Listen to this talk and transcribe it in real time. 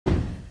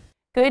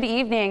Good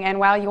evening, and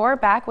while you're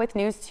back with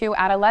News 2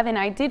 at 11,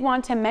 I did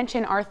want to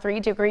mention our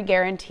 3-degree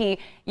guarantee.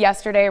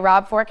 Yesterday,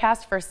 Rob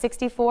forecast for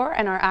 64,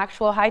 and our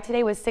actual high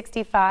today was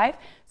 65.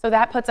 So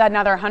that puts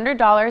another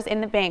 $100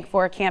 in the bank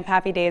for Camp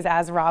Happy Days,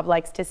 as Rob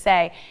likes to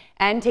say.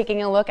 And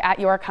taking a look at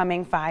your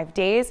coming 5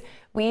 days,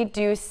 we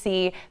do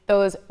see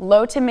those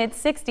low to mid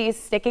 60s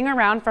sticking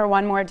around for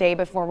one more day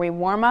before we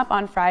warm up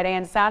on Friday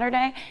and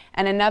Saturday.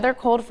 And another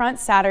cold front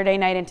Saturday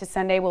night into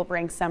Sunday will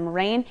bring some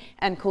rain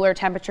and cooler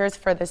temperatures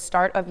for the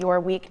start of your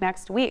week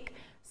next week.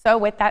 So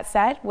with that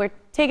said, we're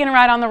taking a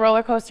ride on the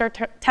roller coaster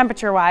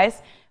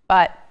temperature-wise,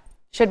 but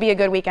should be a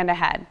good weekend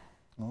ahead.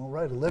 All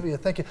right, Olivia,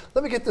 thank you.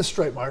 Let me get this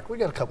straight, Mark. We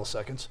got a couple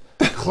seconds.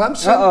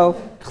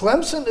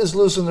 Clemson is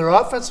losing their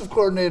offensive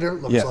coordinator,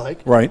 looks like.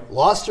 Right.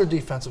 Lost their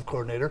defensive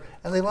coordinator,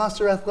 and they lost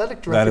their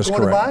athletic director That is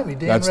going correct. to Miami,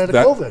 Dan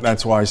Radakovich.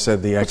 That's why I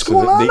said the What's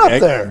going on up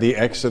there? The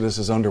exodus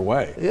is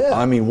underway. Yeah.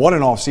 I mean, what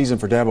an off season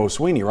for Dabo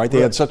Swinney, right?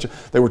 They had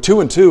they were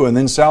 2-2 and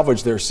then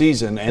salvaged their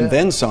season and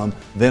then some.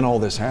 Then all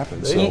this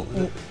happened.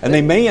 And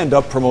they may end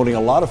up promoting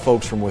a lot of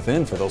folks from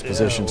within for those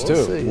positions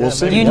too. We'll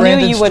see. You knew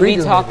you would be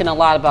talking a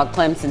lot about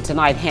Clemson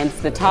tonight, hence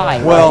the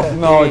tie. Well,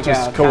 no, it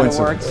just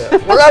coincidence.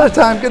 We're out of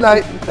time. Good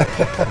night.